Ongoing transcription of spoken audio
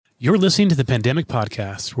You're listening to the Pandemic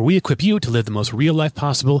Podcast, where we equip you to live the most real life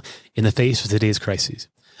possible in the face of today's crises.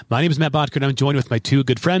 My name is Matt Bodker, and I'm joined with my two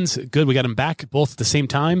good friends. Good, we got them back both at the same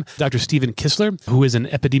time. Dr. Stephen Kissler, who is an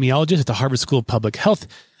epidemiologist at the Harvard School of Public Health,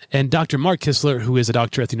 and Dr. Mark Kissler, who is a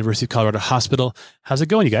doctor at the University of Colorado Hospital. How's it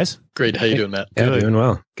going, you guys? Great. How you doing, Matt? Yeah, doing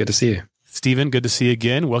well. Good to see you. Stephen, good to see you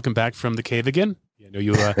again. Welcome back from the cave again. I know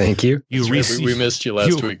you. Thank you. We missed you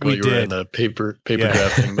last week while you were in the paper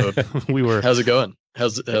drafting mode. We were. How's it going?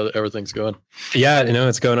 How's everything's going? Yeah,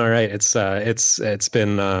 it's going all right. It's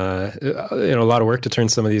been a lot of work to turn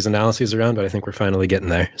some of these analyses around, but I think we're finally getting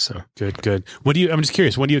there. So good. I'm just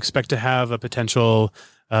curious. When do you expect to have a potential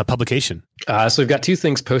publication? So we've got two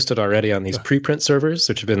things posted already on these preprint servers,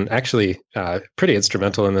 which have been actually pretty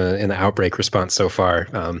instrumental in the outbreak response so far.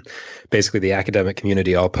 Basically, the academic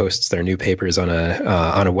community all posts their new papers on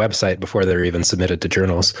a website before they're even submitted to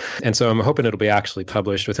journals, and so I'm hoping it'll be actually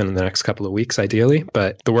published within the next couple of weeks, ideally.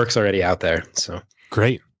 But the work's already out there. So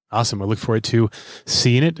great, awesome. I look forward to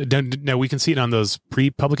seeing it. Now we can see it on those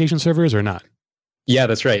pre-publication servers or not? Yeah,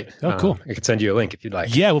 that's right. Oh, cool. I could send you a link if you'd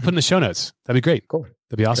like. Yeah, we'll put in the show notes. That'd be great. Cool.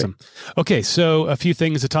 That'd be awesome. Great. Okay, so a few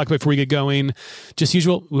things to talk about before we get going. Just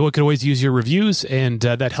usual, we could always use your reviews, and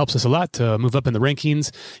that helps us a lot to move up in the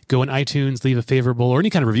rankings. Go on iTunes, leave a favorable or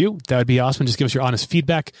any kind of review. That would be awesome. Just give us your honest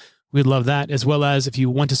feedback. We'd love that, as well as if you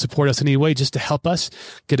want to support us in any way, just to help us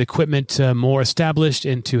get equipment more established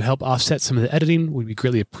and to help offset some of the editing. We'd be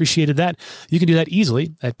greatly appreciated that. You can do that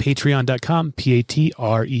easily at patreon.com,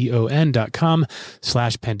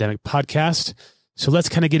 patreon.com/pandemic podcast. So let's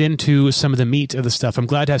kind of get into some of the meat of the stuff. I'm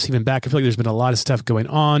glad to have Stephen back. I feel like there's been a lot of stuff going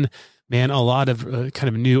on, man, a lot of kind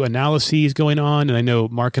of new analyses going on. And I know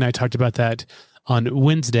Mark and I talked about that on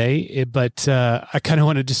Wednesday, but I kind of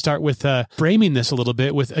want to just start with framing this a little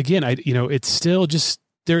bit with, again, it's still just,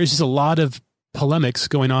 there is just a lot of polemics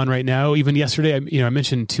going on right now. Even yesterday, I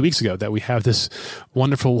mentioned 2 weeks ago that we have this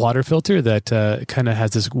wonderful water filter that kind of has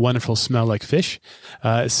this wonderful smell like fish.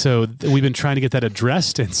 So we've been trying to get that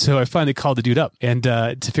addressed. And so I finally called the dude up and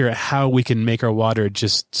to figure out how we can make our water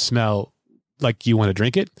just smell like you want to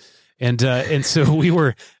drink it. And so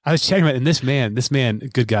I was chatting about it, and this man,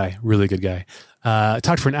 good guy, really good guy.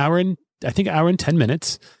 Talked for an hour and 10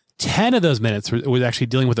 minutes. 10 of those minutes was actually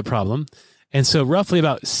dealing with the problem. And so roughly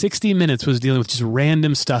about 60 minutes was dealing with just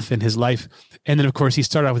random stuff in his life. And then, of course, he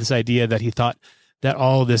started off with this idea that he thought that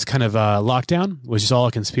all this kind of lockdown was just all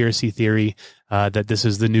a conspiracy theory, that this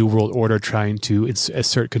is the New World Order trying to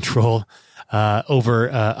assert control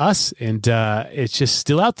over us. And it's just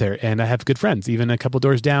still out there. And I have good friends, even a couple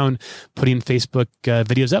doors down, putting Facebook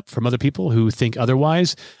videos up from other people who think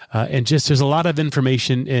otherwise. And just there's a lot of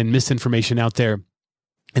information and misinformation out there.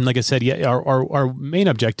 And like I said, our main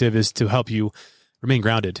objective is to help you remain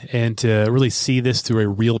grounded and to really see this through a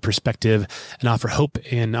real perspective and offer hope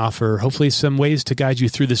and offer hopefully some ways to guide you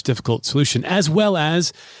through this difficult solution, as well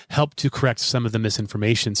as help to correct some of the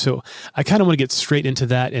misinformation. So I kind of want to get straight into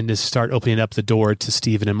that and just start opening up the door to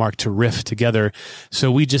Stephen and Mark to riff together.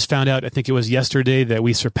 So we just found out, I think it was yesterday, that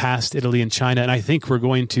we surpassed Italy and China, and I think we're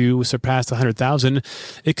going to surpass 100,000.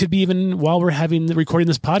 It could be even while we're recording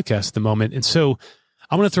this podcast at the moment. And so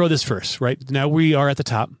I'm going to throw this first, right? Now we are at the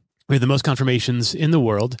top. We have the most confirmations in the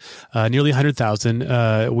world, nearly 100,000.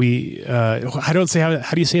 How do you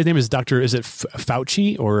say his name? Is it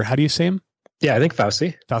Fauci, or how do you say him? Yeah, I think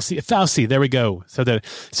Fauci. Fauci. There we go.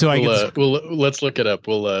 Let's look it up.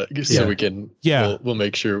 We can. Yeah. We'll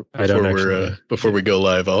make sure before we go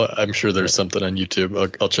live. I'm sure there's something on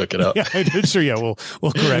YouTube. I'll check it out. Yeah, I'm sure. Yeah, we'll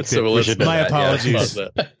correct it. My apologies.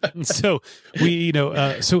 So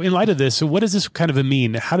so in light of this, so what does this kind of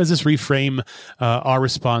mean? How does this reframe our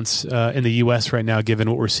response in the U.S. right now, given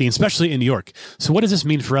what we're seeing, especially in New York? So what does this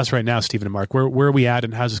mean for us right now, Stephen and Mark? Where are we at,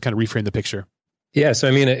 and how does this kind of reframe the picture? Yeah, so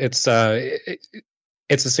I mean, it's a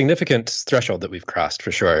significant threshold that we've crossed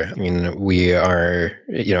for sure. I mean, we are,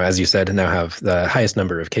 as you said, now have the highest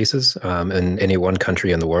number of cases in any one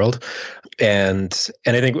country in the world. And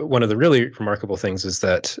I think one of the really remarkable things is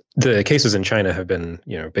that the cases in China have been,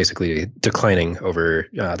 basically declining over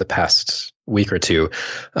the past week or two.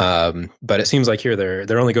 But it seems like here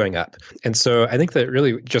they're only going up. And so I think that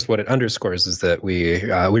really just what it underscores is that we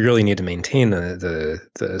really need to maintain the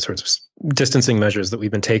sorts of distancing measures that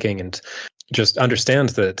we've been taking. And just understand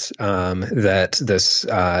that that this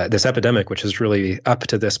epidemic, which has really up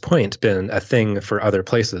to this point been a thing for other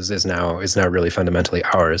places, is now really fundamentally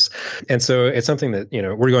ours. And so it's something that,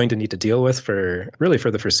 we're going to need to deal with for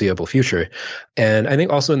the foreseeable future. And I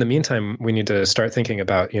think also in the meantime, we need to start thinking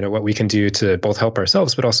about, what we can do to both help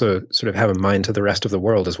ourselves, but also sort of have in mind to the rest of the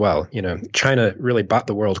world as well. China really bought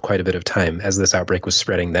the world quite a bit of time as this outbreak was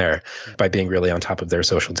spreading there by being really on top of their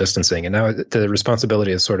social distancing. And now the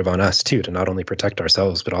responsibility is sort of on us too, to not only protect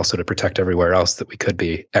ourselves, but also to protect everywhere else that we could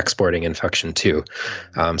be exporting infection to.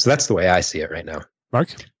 So that's the way I see it right now. Mark?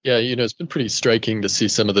 Yeah, it's been pretty striking to see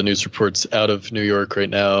some of the news reports out of New York right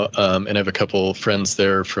now. And I have a couple friends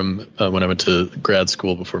there from when I went to grad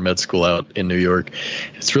school before med school out in New York.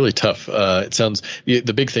 It's really tough. It sounds the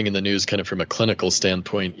big thing in the news, kind of from a clinical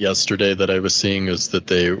standpoint yesterday that I was seeing, is that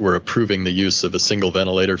they were approving the use of a single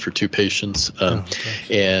ventilator for 2 patients.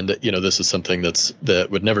 And, this is something that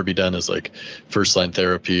would never be done as like first line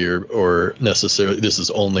therapy or necessarily. This is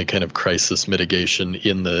only kind of crisis mitigation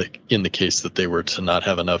in the case that they were to not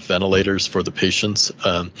have enough ventilators for the patients.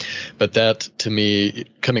 But that, to me,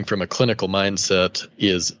 coming from a clinical mindset,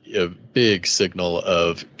 is a big signal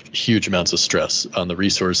of huge amounts of stress on the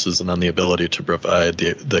resources and on the ability to provide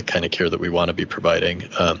the kind of care that we want to be providing.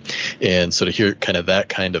 And so to hear kind of that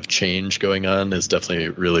kind of change going on is definitely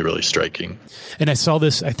really, really striking. And I saw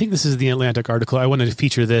this, I think this is the Atlantic article. I wanted to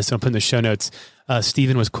feature this. I'll put in the show notes.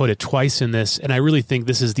 Stephen was quoted twice in this, and I really think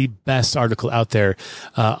this is the best article out there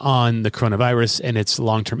on the coronavirus and its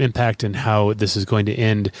long-term impact and how this is going to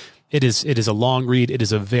end. It is a long read. It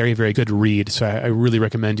is a very, very good read. So I really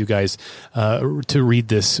recommend you guys to read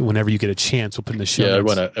this whenever you get a chance. We'll put in the show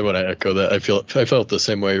notes. I want to echo that. I felt the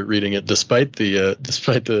same way reading it, despite the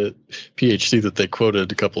PhD that they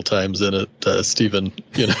quoted a couple times in it. Stephen,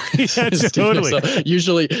 yeah, totally.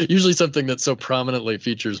 Usually something that so prominently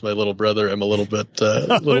features my little brother, I'm a little bit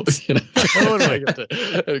totally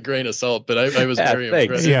a grain of salt. But I was very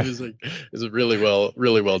impressed. Yeah. It was a really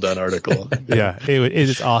well done article. Yeah, it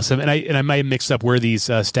is awesome. And I might have mixed up where these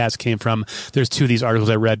stats came from. There's 2 of these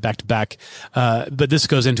articles I read back to back. But this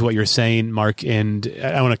goes into what you're saying, Mark, and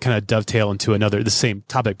I want to kind of dovetail into the same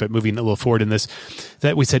topic, but moving a little forward in this,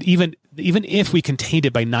 that we said even if we contained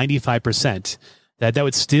it by 95%, that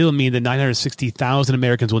would still mean that 960,000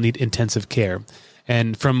 Americans will need intensive care.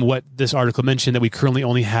 And from what this article mentioned, that we currently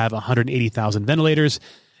only have 180,000 ventilators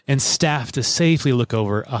and staff to safely look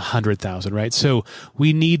over 100,000, right? So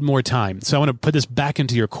we need more time. So I want to put this back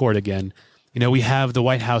into your court again. We have the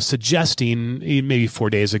White House suggesting maybe 4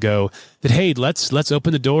 days ago that, hey, let's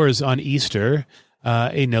open the doors on Easter.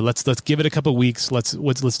 Let's give it a couple of weeks. Let's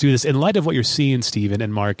do this. In light of what you're seeing, Stephen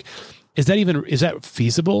and Mark, is that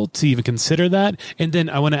feasible to even consider that? And then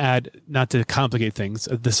I want to add, not to complicate things,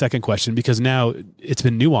 the second question, because now it's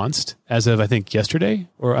been nuanced as of, I think, yesterday,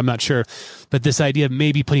 or I'm not sure, but this idea of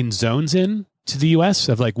maybe putting zones in to the U.S.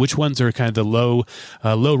 of like which ones are kind of the low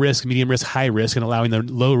risk, medium risk, high risk, and allowing the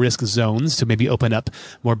low risk zones to maybe open up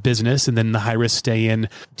more business, and then the high risk stay in.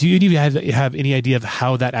 Do you have any idea of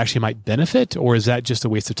how that actually might benefit, or is that just a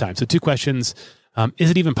waste of time? So 2 questions.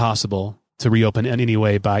 Is it even possible to reopen in any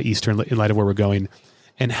way by Easter in light of where we're going?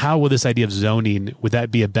 And how will this idea of zoning, would that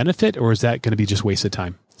be a benefit, or is that going to be just wasted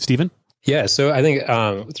time? Stephen? Yeah, so I think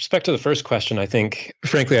with respect to the first question,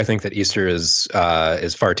 frankly, I think that Easter is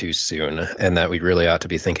far too soon, and that we really ought to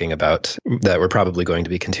be thinking about that we're probably going to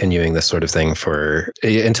be continuing this sort of thing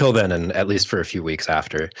until then, and at least for a few weeks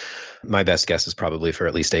after. My best guess is probably for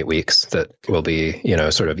at least 8 weeks that we'll be,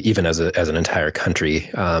 sort of even as an entire country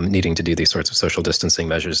needing to do these sorts of social distancing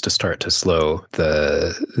measures to start to slow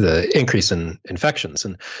the increase in infections.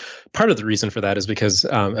 And part of the reason for that is because,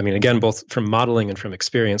 again, both from modeling and from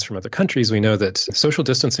experience from other countries, we know that social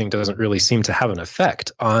distancing doesn't really seem to have an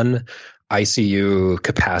effect on ICU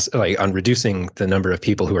capacity, like on reducing the number of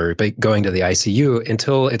people who are going to the ICU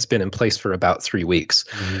until it's been in place for about 3 weeks,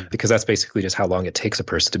 because that's basically just how long it takes a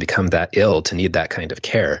person to become that ill to need that kind of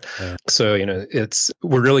care. Yeah. So,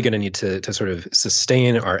 we're really going to need to sort of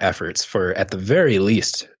sustain our efforts for at the very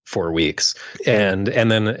least 4 weeks. And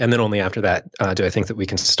then only after that do I think that we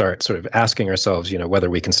can start sort of asking ourselves, whether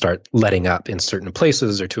we can start letting up in certain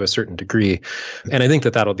places or to a certain degree. And I think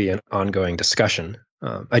that that'll be an ongoing discussion.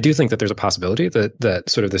 I do think that there's a possibility that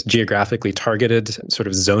sort of this geographically targeted sort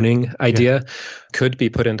of zoning idea could be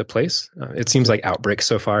put into place. It seems like outbreaks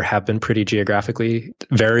so far have been pretty geographically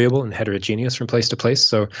variable and heterogeneous from place to place.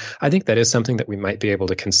 So I think that is something that we might be able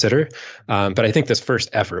to consider. But I think this first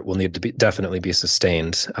effort will need to definitely be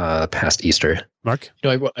sustained past Easter. Mark?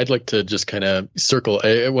 I'd like to just kind of circle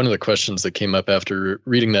one of the questions that came up after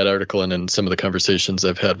reading that article and in some of the conversations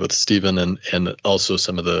I've had with Stephen and also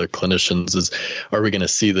some of the clinicians is, are we going to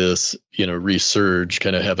see this, resurge,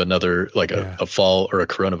 kind of have another a fall or a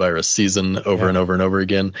coronavirus season over and over and over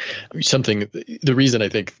again? The reason I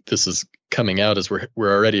think this is coming out is we're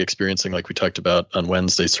already experiencing, like we talked about on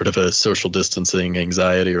Wednesday, sort of a social distancing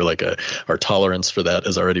anxiety, or our tolerance for that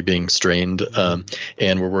is already being strained.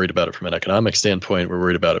 And we're worried about it from an economic standpoint. We're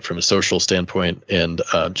worried about it from a social standpoint, and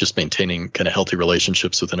just maintaining kind of healthy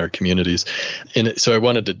relationships within our communities. And so I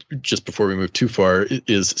wanted to, just before we move too far,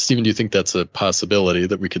 is Stephen, do you think that's a possibility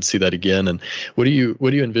that we could see that again? And what do you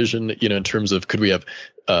envision, in terms of, could we have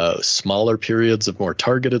smaller periods of more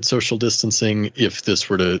targeted social distancing if this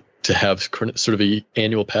were to have sort of a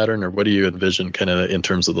annual pattern, or what do you envision kind of in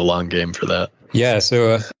terms of the long game for that? Yeah,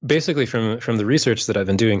 so basically from the research that I've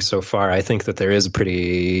been doing so far, I think that there is a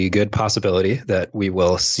pretty good possibility that we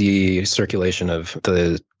will see circulation of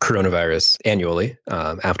the coronavirus annually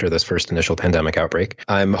after this first initial pandemic outbreak.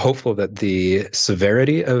 I'm hopeful that the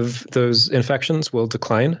severity of those infections will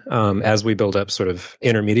decline as we build up sort of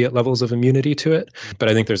intermediate levels of immunity to it. But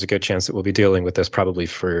I think there's a good chance that we'll be dealing with this probably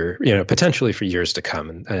for, potentially for years to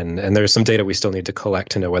come. And there's some data we still need to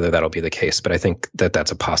collect to know whether that'll be the case. But I think that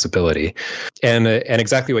that's a possibility. And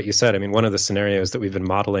exactly what you said. I mean, one of the scenarios that we've been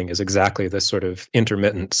modeling is exactly this sort of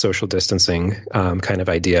intermittent social distancing kind of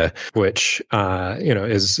idea, which,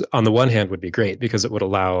 is on the one hand would be great because it would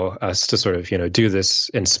allow us to sort of, do this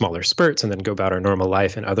in smaller spurts and then go about our normal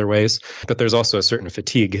life in other ways. But there's also a certain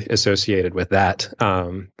fatigue associated with that,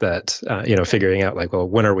 figuring out like, well,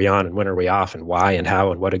 when are we on and when are we off and why and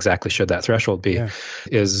how and what exactly should that threshold be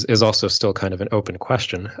is also still kind of an open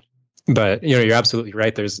question. But, you're absolutely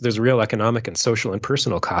right. There's real economic and social and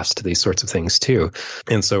personal cost to these sorts of things, too.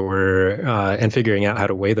 And so and figuring out how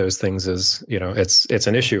to weigh those things is, it's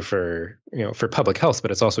an issue for public health, but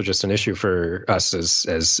it's also just an issue for us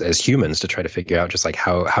as humans to try to figure out just like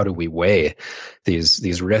how do we weigh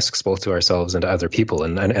these risks both to ourselves and to other people.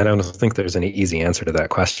 And I don't think there's any easy answer to that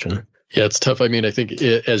question. Yeah, it's tough. I mean, I think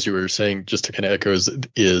as you were saying, just to kind of echo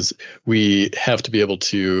is we have to be able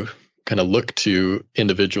to kind of look to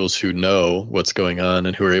individuals who know what's going on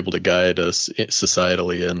and who are able to guide us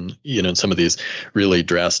societally and, in some of these really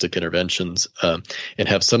drastic interventions, and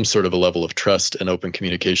have some sort of a level of trust and open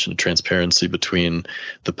communication and transparency between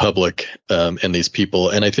the public and these people.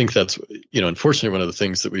 And I think that's, unfortunately, one of the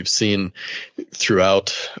things that we've seen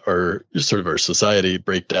throughout our society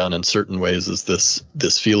break down in certain ways is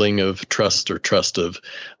this feeling of trust of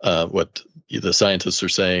what the scientists are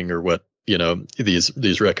saying or what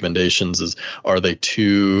these recommendations is, are they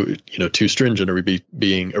too stringent? Are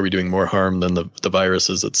we doing more harm than the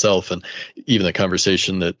viruses itself? And even the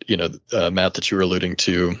conversation that, Matt, that you were alluding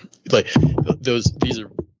to, like these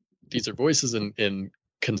are voices and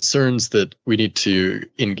concerns that we need to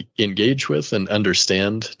engage with and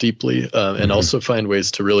understand deeply, and also find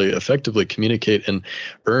ways to really effectively communicate and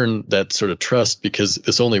earn that sort of trust, because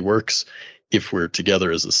this only works if we're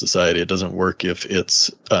together as a society. It doesn't work if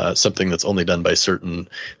it's something that's only done by certain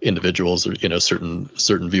individuals or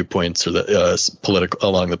certain viewpoints or the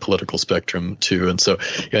along the political spectrum too. And so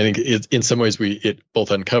I think in some ways it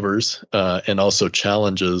both uncovers and also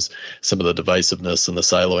challenges some of the divisiveness and the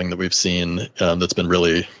siloing that we've seen that's been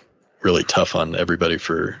really, really tough on everybody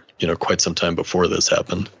for quite some time before this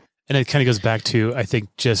happened. And it kind of goes back to, I think,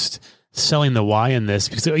 just selling the why in this,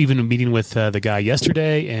 because even meeting with the guy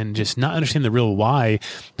yesterday and just not understanding the real why,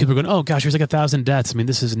 people are going, oh gosh, there's like 1,000 deaths. I mean,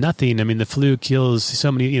 this is nothing. I mean, the flu kills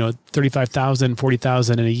so many, 35,000,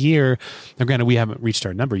 40,000 in a year. Now, granted, we haven't reached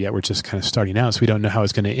our number yet. We're just kind of starting out, so we don't know how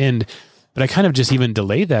it's going to end. But I kind of just even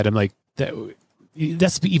delay that. I'm like,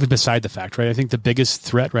 that's even beside the fact, right? I think the biggest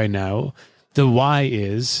threat right now, the why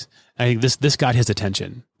is, I think this got his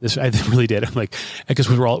attention. I really did. I'm like, because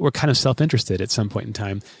we're kind of self-interested at some point in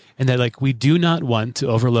time, and that like we do not want to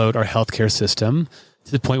overload our healthcare system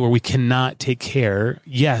to the point where we cannot take care,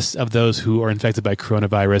 yes, of those who are infected by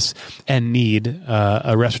coronavirus and need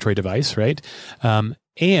a respiratory device, right?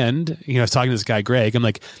 And I was talking to this guy Greg. I'm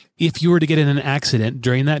like, if you were to get in an accident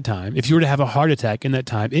during that time, if you were to have a heart attack in that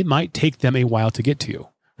time, it might take them a while to get to you,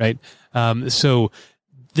 right? So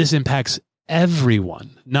this impacts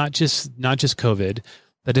everyone, not just COVID.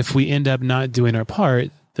 But if we end up not doing our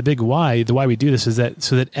part, the big why, the why we do this is that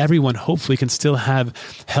so that everyone hopefully can still have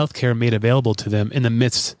healthcare made available to them in the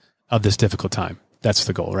midst of this difficult time. That's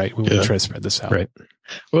the goal, right? We want to try to spread this out. Right.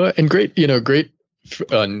 Well, and great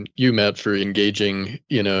on you, Matt, for engaging.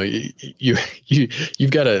 You've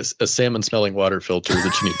got a salmon smelling water filter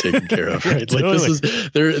that you need taken care of, right? Like Totally.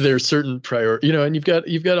 there's certain priority, and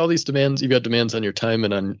you've got all these demands. You've got demands on your time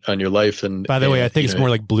and on your life. And by the way, I think it's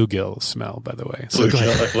more like bluegill smell. By the way, so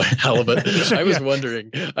bluegill, halibut. I was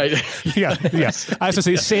wondering. Yeah. I was going to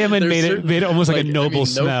say salmon made it almost like a noble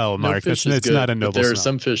smell, Mark. It's not a noble. There are smell.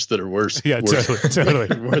 some fish that are worse. Yeah,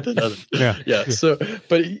 totally. More than others. Yeah. So,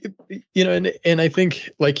 but and I think,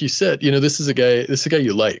 like you said, this is a guy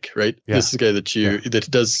you like, right? Yeah. This is a guy that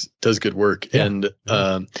does good work, and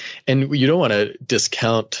you don't want to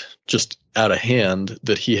discount just out of hand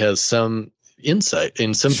that he has some insight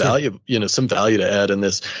and some value, some value to add in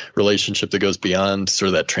this relationship that goes beyond sort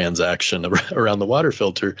of that transaction around the water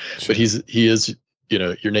filter. Sure. But he is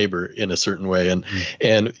your neighbor in a certain way, and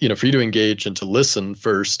for you to engage and to listen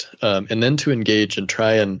first, and then to engage and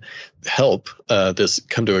try and help this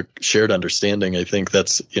come to a shared understanding. I think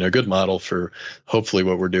that's a good model for hopefully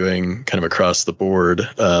what we're doing kind of across the board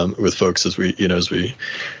with folks as we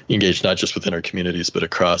engage not just within our communities but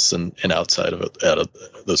across and outside of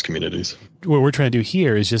those communities. What we're trying to do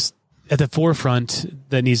here is just at the forefront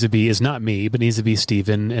that needs to be is not me, but needs to be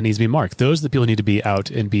Stephen and needs to be Mark. Those are the people who need to be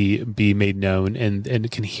out and be made known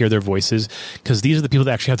and can hear their voices, because these are the people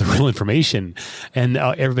that actually have the real information, and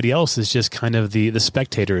everybody else is just kind of the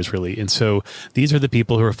spectators, really. And so these are the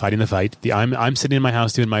people who are fighting the fight. I'm sitting in my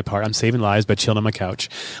house doing my part. I'm saving lives by chilling on my couch,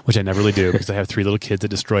 which I never really do because I have 3 little kids that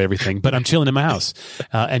destroy everything. But I'm chilling in my house,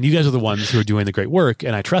 and you guys are the ones who are doing the great work.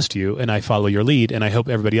 And I trust you, and I follow your lead, and I hope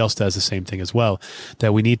everybody else does the same thing as well.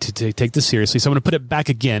 That we need to take this seriously. So I'm going to put it back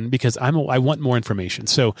again because I want more information.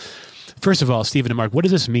 So first of all, Stephen and Mark, what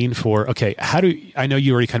does this mean for, I know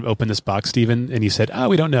you already kind of opened this box, Stephen, and you said,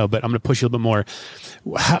 we don't know, but I'm going to push you a little bit more.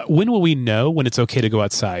 When will we know when it's okay to go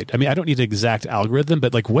outside? I mean, I don't need an exact algorithm,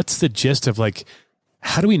 but what's the gist of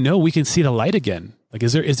how do we know we can see the light again?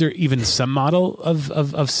 Is there even some model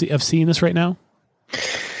of seeing this right now?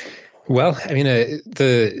 Well, I mean,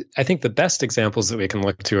 I think the best examples that we can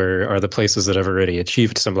look to are the places that have already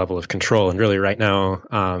achieved some level of control, and really, right now,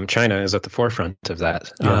 China is at the forefront of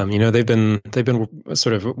that. Yeah. They've been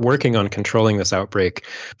sort of working on controlling this outbreak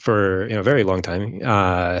for a very long time,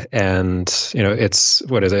 and it's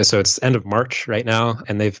so it's end of March right now,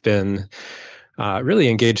 and they've been really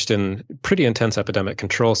engaged in pretty intense epidemic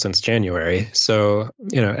control since January. So,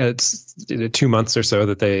 it's 2 months or so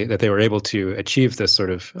that they were able to achieve this sort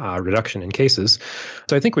of reduction in cases.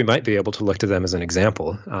 So I think we might be able to look to them as an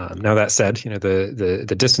example. Now that said,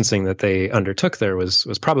 the distancing that they undertook there was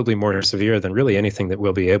probably more severe than really anything that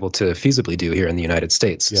we'll be able to feasibly do here in the United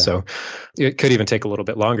States. Yeah. So it could even take a little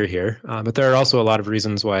bit longer here. But there are also a lot of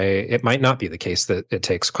reasons why it might not be the case that it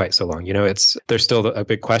takes quite so long. There's still a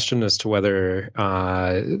big question as to whether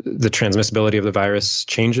the transmissibility of the virus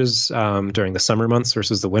changes during the summer months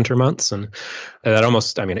versus the winter months. And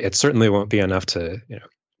that it certainly won't be enough to,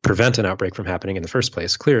 prevent an outbreak from happening in the first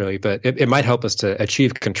place, clearly, but it might help us to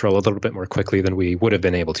achieve control a little bit more quickly than we would have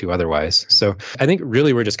been able to otherwise. So I think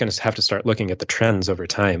really we're just going to have to start looking at the trends over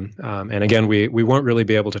time. And again, we won't really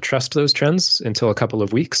be able to trust those trends until a couple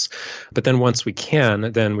of weeks. But then once we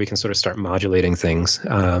can, then we can sort of start modulating things.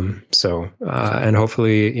 And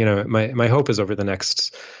hopefully, my hope is over the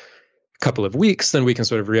next couple of weeks, then we can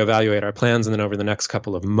sort of reevaluate our plans, and then over the next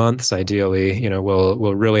couple of months, ideally,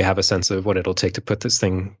 we'll really have a sense of what it'll take to put this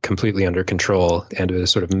thing completely under control and to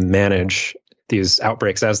sort of manage these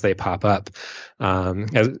outbreaks as they pop up.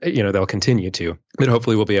 As they'll continue to, but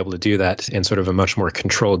hopefully we'll be able to do that in sort of a much more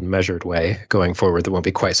controlled, measured way going forward that won't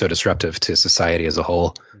be quite so disruptive to society as a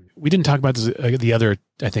whole. We didn't talk about this the other,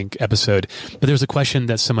 I think, episode, but there was a question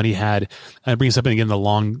that somebody had, and it brings up again the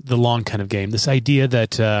long kind of game. This idea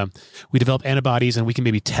that we develop antibodies and we can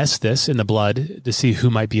maybe test this in the blood to see who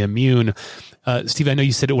might be immune. Steve, I know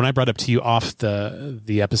you said it when I brought up to you off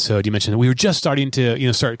the episode. You mentioned that we were just starting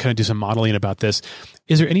to start kind of do some modeling about this.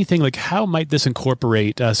 Is there anything how might this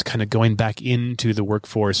incorporate us kind of going back into the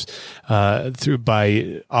workforce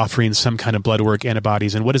by offering some kind of blood work,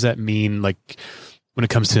 antibodies, and what does that mean when it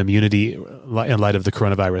comes to immunity in light of the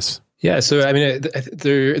coronavirus? Yeah, so I mean,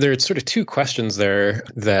 there are sort of two questions there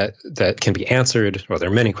that can be answered. Well, there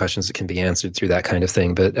are many questions that can be answered through that kind of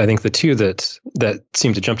thing, but I think the two that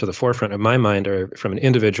seem to jump to the forefront of my mind are from an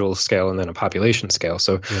individual scale and then a population scale.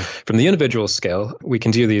 So, from the individual scale, we can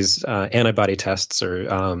do these antibody tests or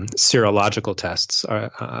serological tests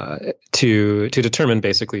to determine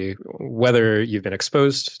basically whether you've been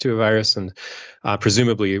exposed to a virus and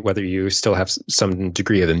presumably whether you still have some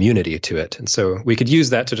degree of immunity to it. And so we could use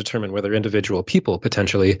that to determine whether individual people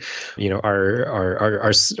potentially,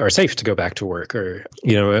 are safe to go back to work, or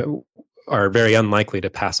are very unlikely to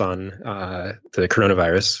pass on the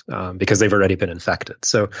coronavirus because they've already been infected.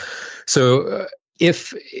 So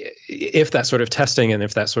if that sort of testing and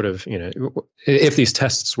if that sort of if these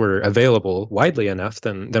tests were available widely enough,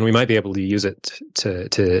 then we might be able to use it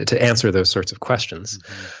to answer those sorts of questions.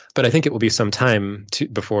 Mm-hmm. But I think it will be some time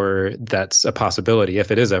before that's a possibility,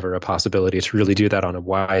 if it is ever a possibility, to really do that on a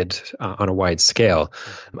wide scale.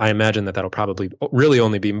 I imagine that'll probably really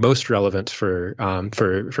only be most relevant for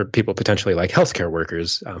people potentially like healthcare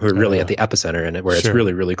workers who are really at the epicenter in it, where it's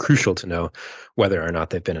really, really crucial to know whether or not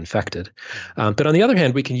they've been infected. But on the other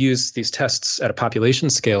hand, we can use these tests at a population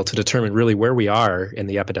scale to determine really where we are in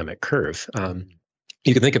the epidemic curve.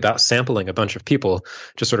 You can think about sampling a bunch of people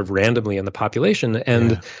just sort of randomly in the population,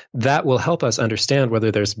 and that will help us understand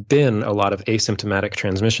whether there's been a lot of asymptomatic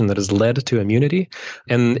transmission that has led to immunity.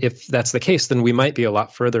 And if that's the case, then we might be a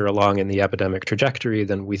lot further along in the epidemic trajectory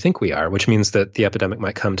than we think we are, which means that the epidemic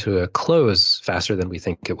might come to a close faster than we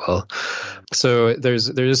think it will. So there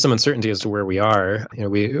is some uncertainty as to where we are.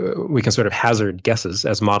 We can sort of hazard guesses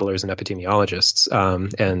as modelers and epidemiologists,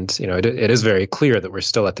 and it is very clear that we're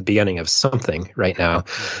still at the beginning of something right now.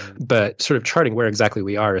 But sort of charting where exactly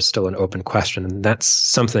we are is still an open question, and that's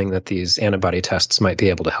something that these antibody tests might be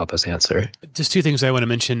able to help us answer. Just two things I want to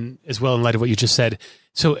mention as well in light of what you just said.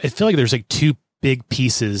 So I feel like there's like two big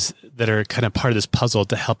pieces that are kind of part of this puzzle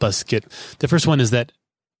to help us get. The first one is that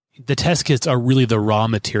the test kits are really the raw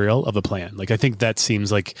material of a plan. Like, I think that seems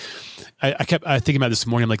like, I kept thinking about this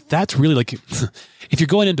morning. I'm like, that's really like, if you're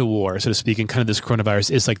going into war, so to speak, and kind of this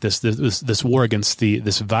coronavirus is like this war against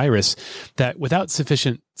this virus, that without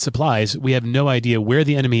sufficient supplies, we have no idea where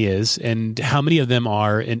the enemy is and how many of them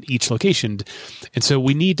are in each location. And so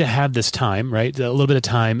we need to have this time, right? A little bit of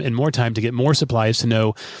time and more time to get more supplies,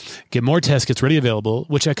 to get more test kits ready available,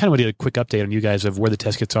 which I kind of want to get a quick update on you guys of where the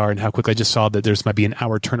test kits are and how quickly. I just saw that there's might be an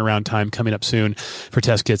hour turnaround time coming up soon for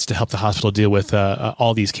test kits to help the hospital deal with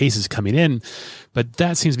all these cases coming in. But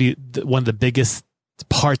that seems to be one of the biggest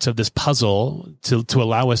parts of this puzzle to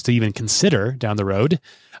allow us to even consider down the road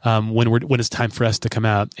when it's time for us to come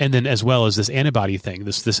out. And then as well as this antibody thing,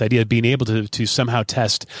 this idea of being able to somehow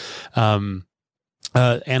test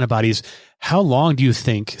antibodies. How long do you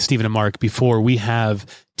think, Stephen and Mark, before we have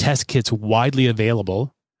test kits widely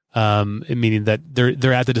available, meaning that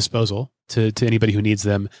they're at the disposal to anybody who needs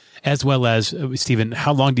them, as well as Stephen,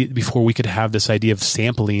 how long before we could have this idea of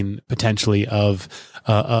sampling potentially of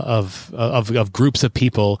groups of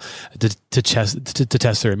people to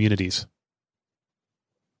test their immunities?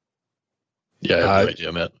 Yeah, I have no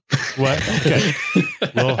idea, Matt. What? Okay.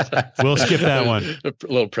 We'll skip that one. A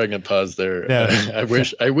little pregnant pause there. Yeah.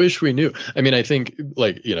 I wish we knew. I mean, I think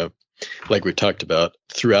like we talked about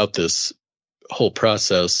throughout this whole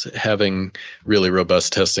process, having really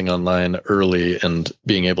robust testing online early and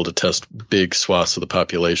being able to test big swaths of the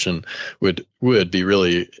population would be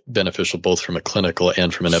really beneficial, both from a clinical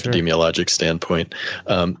and from an epidemiologic standpoint.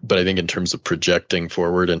 But I think in terms of projecting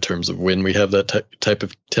forward, in terms of when we have that type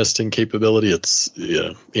of testing capability, it's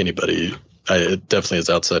anybody. It definitely is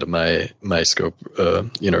outside of my scope, or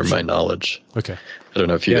my knowledge. Okay. I don't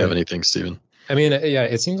know if you have anything, Stephen. I mean, yeah,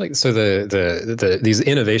 it seems like so these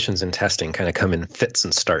innovations in testing kind of come in fits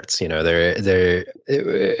and starts. It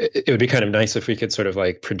would be kind of nice if we could sort of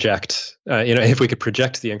like project, if we could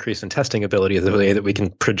project the increase in testing ability the way that we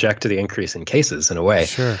can project the increase in cases in a way.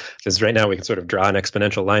 Sure. Because right now we can sort of draw an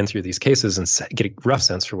exponential line through these cases and get a rough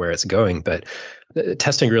sense for where it's going, but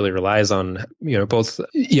testing really relies on both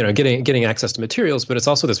getting access to materials, but it's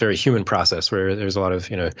also this very human process where there's a lot of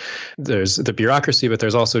there's the bureaucracy, but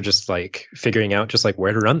there's also just like figuring out just like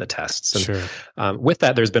where to run the tests. And sure. With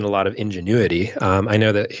that, there's been a lot of ingenuity. I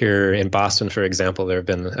know that here in Boston, for example, there have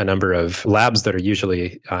been a number of labs that are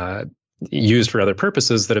usually used for other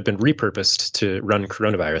purposes that have been repurposed to run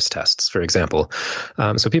coronavirus tests, for example.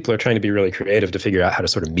 So people are trying to be really creative to figure out how to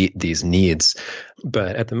sort of meet these needs.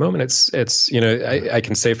 But at the moment, it's I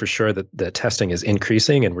can say for sure that the testing is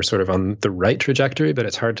increasing and we're sort of on the right trajectory, but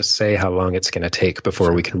it's hard to say how long it's going to take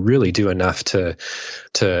before we can really do enough to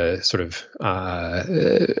sort of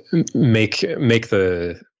make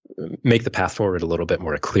the make the path forward a little bit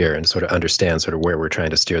more clear and sort of understand sort of where we're trying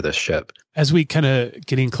to steer this ship. As we kind of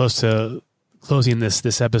getting close to closing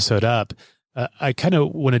this episode up, I kind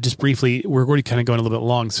of want to just briefly, we're already kind of going a little bit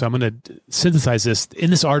long, so I'm going to synthesize this in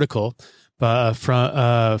this article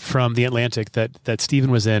from The Atlantic that Stephen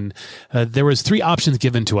was in. There was 3 options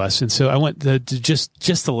given to us, and so I want to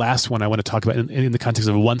just the last one I want to talk about in the context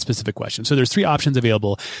of one specific question. So there's 3 options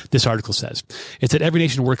available. This article says it's that every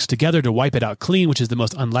nation works together to wipe it out clean, which is the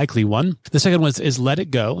most unlikely one. The second one is let it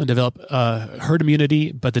go and develop herd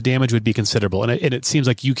immunity, but the damage would be considerable. And it seems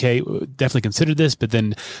like UK definitely considered this, but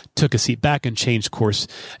then took a seat back and changed course.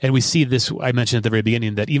 And we see this. I mentioned at the very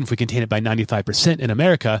beginning that even if we contain it by 95% in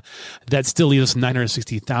America, that's still leaves us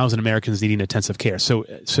 960,000 Americans needing intensive care. So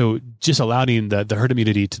just allowing the herd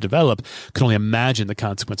immunity to develop, can only imagine the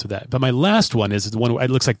consequence of that. But my last one is the one, it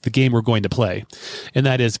looks like the game we're going to play, and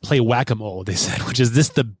that is play whack-a-mole, they said, which is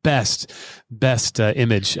the best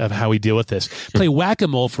image of how we deal with this. Play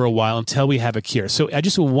whack-a-mole for a while until we have a cure. So I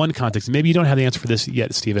just one context, maybe you don't have the answer for this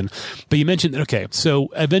yet, Stephen, but you mentioned that, okay, so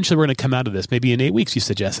eventually we're going to come out of this, maybe in 8 weeks, you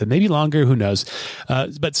suggested, maybe longer, who knows,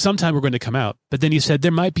 but sometime we're going to come out. But then you said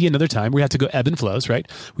there might be another time we have to go ebb and flows, right?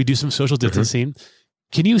 We do some social distancing.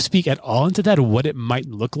 Can you speak at all into that, what it might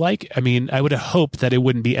look like? I mean, I would hope that it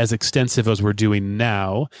wouldn't be as extensive as we're doing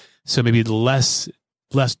now, so maybe less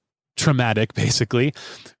traumatic, basically.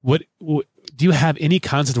 What do you have any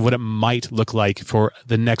concept of what it might look like for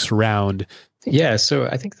the next round? Yeah, so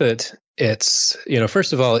I think that it's,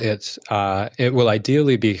 first of all, it will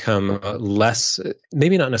ideally become less,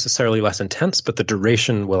 maybe not necessarily less intense, but the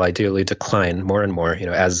duration will ideally decline more and more,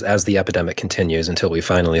 as the epidemic continues until we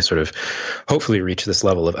finally sort of hopefully reach this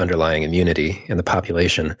level of underlying immunity in the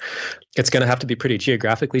population. It's going to have to be pretty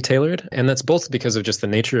geographically tailored, and that's both because of just the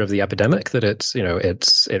nature of the epidemic, that it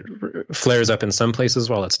flares up in some places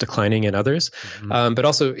while it's declining in others. But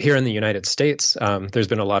also here in the United States, there's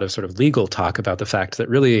been a lot of sort of legal talk about the fact that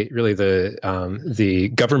really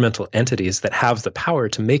the governmental entities that have the power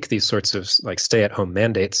to make these sorts of like stay-at-home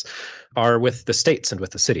mandates are with the states and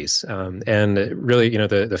with the cities. And really,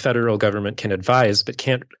 the federal government can advise, but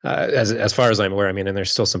can't, as far as I'm aware, and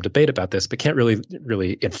there's still some debate about this, but can't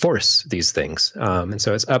really enforce these things. And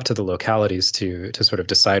so it's up to the localities to sort of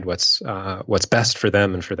decide what's best for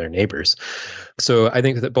them and for their neighbors. So I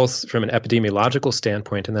think that both from an epidemiological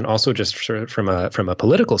standpoint and then also just sort of from a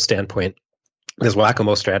political standpoint, this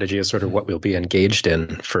whack-a-mole strategy is sort of what we'll be engaged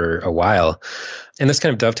in for a while. And this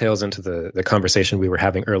kind of dovetails into the conversation we were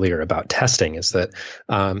having earlier about testing, is that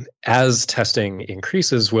as testing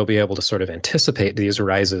increases, we'll be able to sort of anticipate these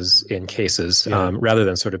rises in cases rather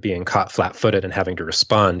than sort of being caught flat-footed and having to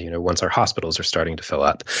respond, once our hospitals are starting to fill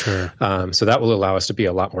up. Sure. So that will allow us to be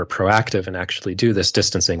a lot more proactive and actually do this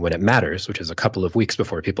distancing when it matters, which is a couple of weeks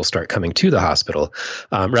before people start coming to the hospital,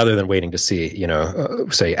 rather than waiting to see,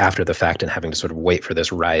 say after the fact and having to sort of wait for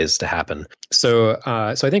this rise to happen. So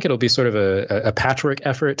I think it'll be sort of a patchwork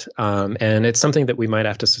effort, and it's something that we might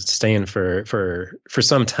have to sustain for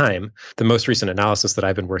some time. The most recent analysis that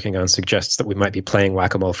I've been working on suggests that we might be playing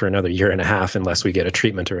whack-a-mole for another year and a half unless we get a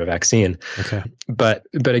treatment or a vaccine. Okay. But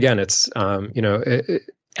again, it's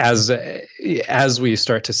as we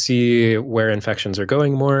start to see where infections are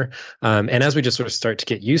going more, and as we just sort of start to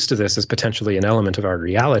get used to this as potentially an element of our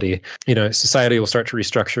reality, society will start to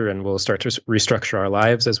restructure, and we'll start to restructure our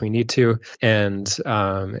lives as we need to. And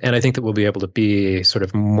I think that we'll be able to be sort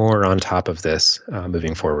of more on top of this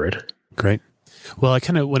moving forward. Great. Well, I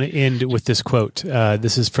kind of want to end with this quote.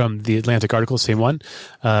 This is from the Atlantic article, same one,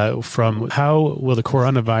 from How Will the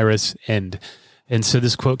Coronavirus End? And so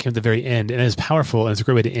this quote came at the very end, and it's powerful, and it's a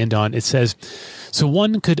great way to end on. It says, so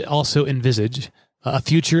one could also envisage a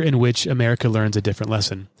future in which America learns a different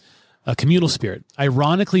lesson. A communal spirit,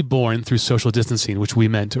 ironically born through social distancing, which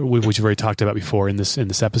we've already talked about before in this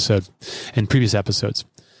episode and previous episodes,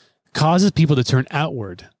 causes people to turn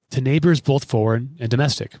outward to neighbors both foreign and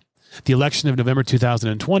domestic. The election of November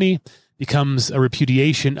 2020 becomes a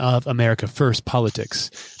repudiation of America First politics.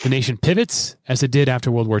 The nation pivots as it did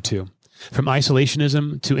after World War II. From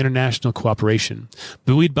isolationism to international cooperation.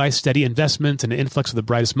 Buoyed by steady investment and an influx of the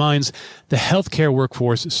brightest minds, the healthcare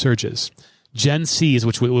workforce surges. Gen Cs,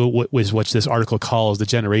 which this article calls the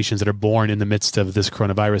generations that are born in the midst of this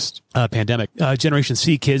coronavirus pandemic. Generation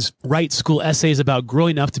C kids write school essays about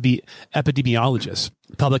growing up to be epidemiologists.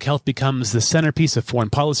 Public health becomes the centerpiece of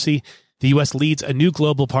foreign policy. The U.S. leads a new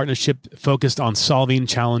global partnership focused on solving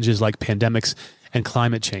challenges like pandemics and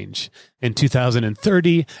climate change. In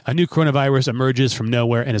 2030, a new coronavirus emerges from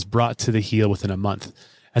nowhere and is brought to the heel within a month.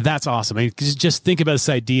 And that's awesome. Just think about this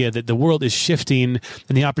idea that the world is shifting,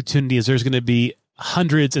 and the opportunity is there's going to be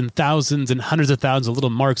hundreds and hundreds of thousands of little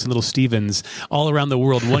Marks and little Stevens all around the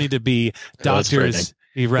world wanting to be doctors.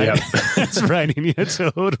 Right. Yeah. That's right. Yeah,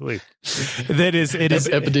 totally. It is.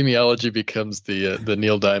 Epidemiology becomes the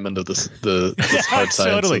Neil Diamond of the hard sciences.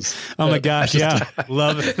 Totally. Oh my gosh. Yeah.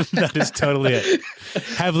 Love it. That is totally it.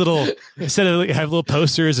 Have little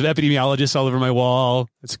posters of epidemiologists all over my wall.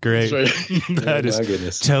 That's great. That's right. That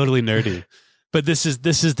is totally nerdy. But this is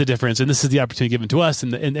the difference, and this is the opportunity given to us,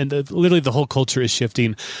 and literally the whole culture is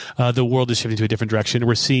shifting. The world is shifting to a different direction.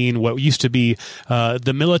 We're seeing what used to be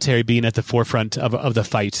the military being at the forefront of the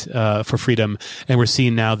fight for freedom, and we're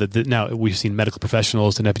seeing now now we've seen medical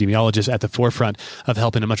professionals and epidemiologists at the forefront of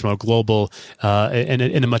helping a much more global and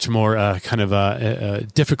in a much more kind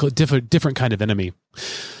of different kind of enemy.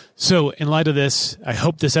 So in light of this, I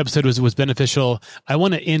hope this episode was beneficial. I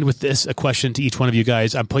want to end with a question to each one of you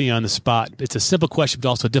guys. I'm putting you on the spot. It's a simple question, but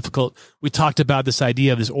also difficult. We talked about this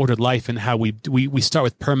idea of this ordered life and how we start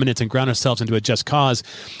with permanence and ground ourselves into a just cause,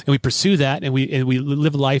 and we pursue that, and we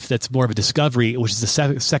live a life that's more of a discovery, which is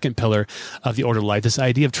the second pillar of the ordered life. This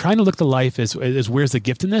idea of trying to look at the life as where's the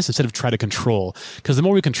gift in this, instead of try to control. Because the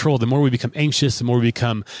more we control, the more we become anxious, the more we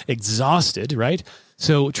become exhausted, right?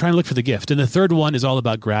 So try and look for the gift. And the third one is all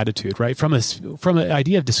about gratitude, right? From an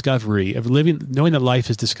idea of discovery, of living, knowing that life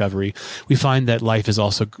is discovery, we find that life is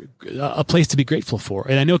also a place to be grateful for.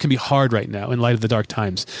 And I know it can be hard right now in light of the dark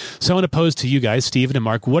times. So I want to pose to you guys, Stephen and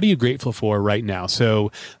Mark, what are you grateful for right now?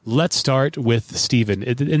 So let's start with Stephen.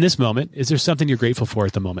 In this moment, is there something you're grateful for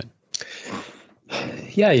at the moment?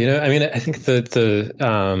 Yeah, I think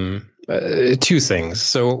two things.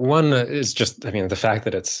 So one is just, the fact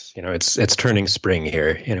that it's turning spring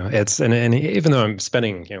here. And even though I'm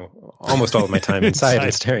spending almost all of my time inside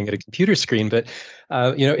and staring at a computer screen, but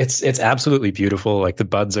it's absolutely beautiful. Like the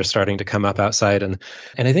buds are starting to come up outside, and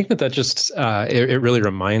I think that just it really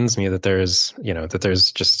reminds me that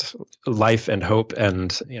there's just life and hope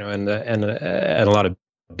and a lot of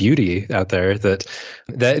beauty out there that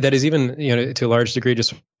is even to a large degree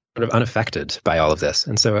just sort of unaffected by all of this.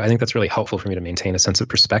 And so I think that's really helpful for me to maintain a sense of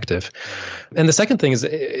perspective. And the second thing is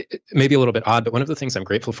maybe a little bit odd, but one of the things I'm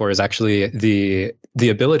grateful for is actually the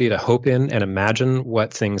ability to hope in and imagine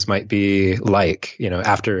what things might be like,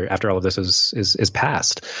 after all of this is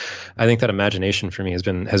past. I think that imagination for me has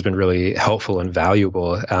been really helpful and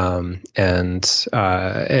valuable. And just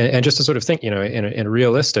to sort of think, in a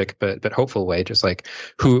realistic but hopeful way, just like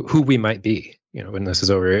who we might be, when this is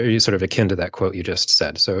over, sort of akin to that quote you just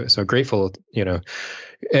said. So grateful,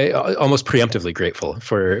 almost preemptively grateful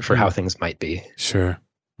for how things might be. Sure.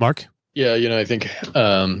 Mark? Yeah, I think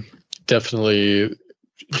definitely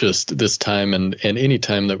just this time and any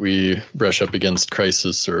time that we brush up against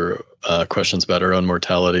crisis or questions about our own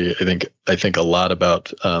mortality, I think a lot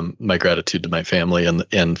about my gratitude to my family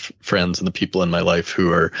and friends and the people in my life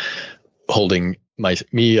who are holding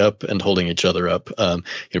me up and holding each other up.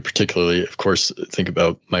 Particularly, of course, think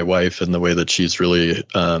about my wife and the way that she's really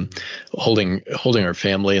holding our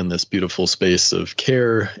family in this beautiful space of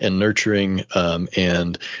care and nurturing,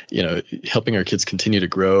 and helping our kids continue to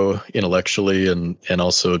grow intellectually and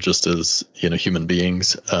also just as human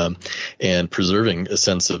beings, and preserving a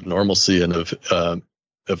sense of normalcy and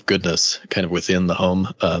of goodness kind of within the home.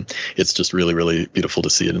 It's just really, really beautiful to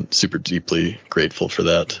see it, and super deeply grateful for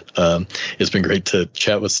that. It's been great to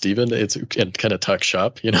chat with Stephen. And kind of talk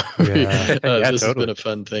shop, this totally has been a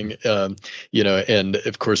fun thing. And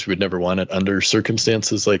of course we would never want it under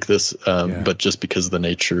circumstances like this. But just because of the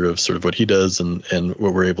nature of sort of what he does and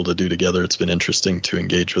what we're able to do together, it's been interesting to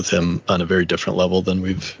engage with him on a very different level than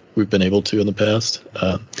we've been able to in the past.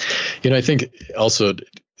 I think also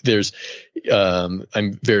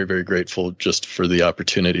I'm very, very grateful just for the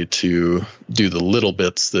opportunity to do the little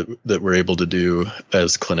bits that we're able to do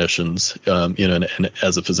as clinicians, and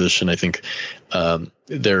as a physician. I think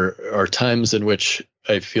there are times in which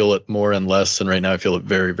I feel it more and less, and right now I feel it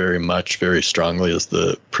very, very much, very strongly, as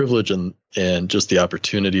the privilege and just the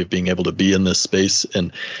opportunity of being able to be in this space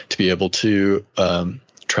and to be able to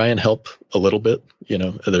try and help a little bit.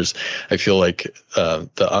 I feel like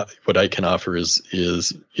what I can offer is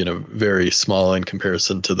very small in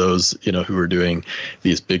comparison to those who are doing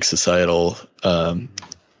these big societal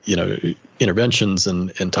interventions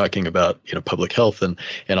and talking about public health and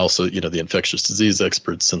also the infectious disease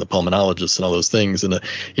experts and the pulmonologists and all those things, and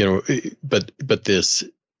but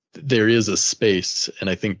there is a space, and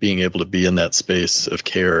I think being able to be in that space of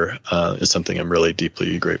care is something I'm really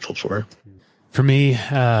deeply grateful for. For me,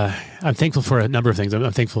 I'm thankful for a number of things. I'm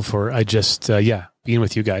thankful for being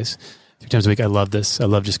with you guys 3 times a week. I love this. I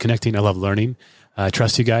love just connecting. I love learning. I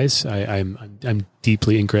trust you guys. I'm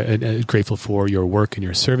deeply grateful for your work and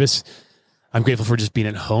your service. I'm grateful for just being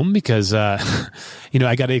at home because, you know,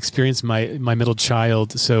 I got to experience my middle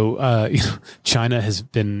child. So, you know, China has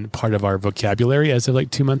been part of our vocabulary as of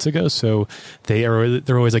like 2 months ago. So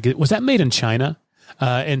they're always like, was that made in China?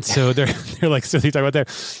 And so they're like, so they talk about there.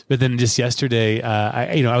 But then just yesterday,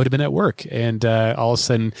 I would have been at work, and all of a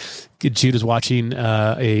sudden, Jude is watching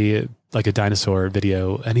a dinosaur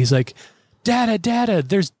video, and he's like, Dada,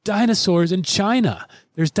 there's dinosaurs in China.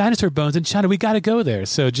 There's dinosaur bones in China. We got to go there.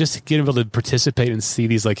 So just getting able to participate and see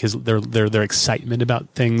these, like their excitement about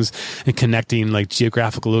things and connecting like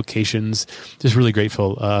geographical locations, just really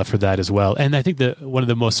grateful for that as well. And I think that one of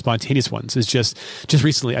the most spontaneous ones is just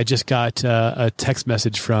recently, I just got a text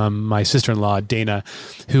message from my sister-in-law, Dana,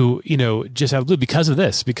 who, you know, just out of the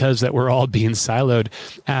blue, because that we're all being siloed,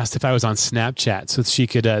 asked if I was on Snapchat so she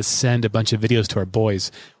could send a bunch of videos to our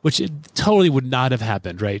boys, which it totally would not have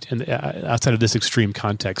happened, right? And outside of this extreme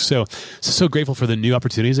context. So grateful for the new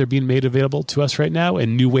opportunities that are being made available to us right now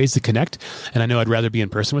and new ways to connect. And I know I'd rather be in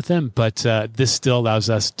person with them, but this still allows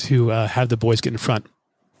us to have the boys get in front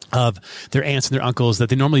of their aunts and their uncles that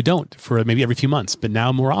they normally don't for maybe every few months, but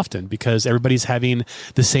now more often because everybody's having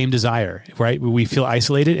the same desire, right? We feel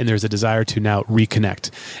isolated, and there's a desire to now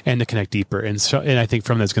reconnect and to connect deeper. And I think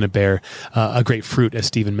from that's going to bear a great fruit, as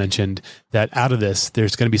Stephen mentioned, that out of this,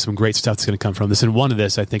 there's going to be some great stuff that's going to come from this. And one of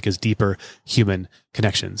this, I think, is deeper human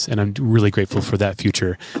connections. And I'm really grateful for that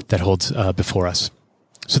future that holds before us.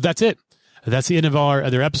 So that's it. That's the end of our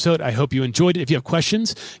other episode. I hope you enjoyed it. If you have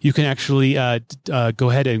questions, you can actually go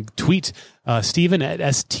ahead and tweet Stephen at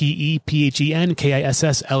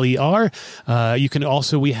STEPHENKISSLER. You can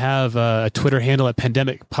also, we have a Twitter handle at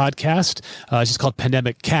Pandemic Podcast. It's just called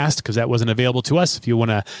Pandemic Cast because that wasn't available to us. If you want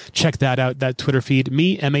to check that out, that Twitter feed,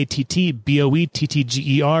 me,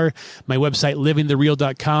 MATTBOETTGER, my website,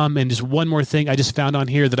 livingthereal.com. And just one more thing I just found on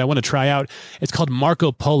here that I want to try out. It's called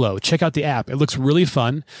Marco Polo. Check out the app. It looks really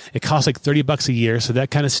fun. It costs like $30 a year, so that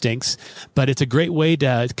kind of stinks. But it's a great way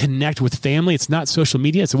to connect with family. It's not social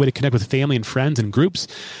media. It's a way to connect with family and friends and groups.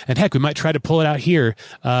 And heck, we might try to pull it out here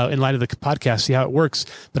in light of the podcast, see how it works.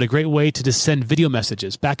 But a great way to just send video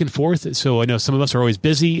messages back and forth. So I know some of us are always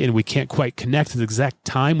busy and we can't quite connect at the exact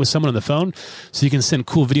time with someone on the phone. So you can send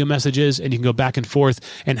cool video messages and you can go back and forth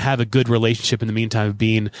and have a good relationship in the meantime of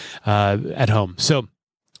being at home. So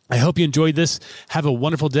I hope you enjoyed this. Have a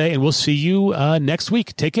wonderful day, and we'll see you next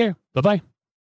week. Take care. Bye-bye.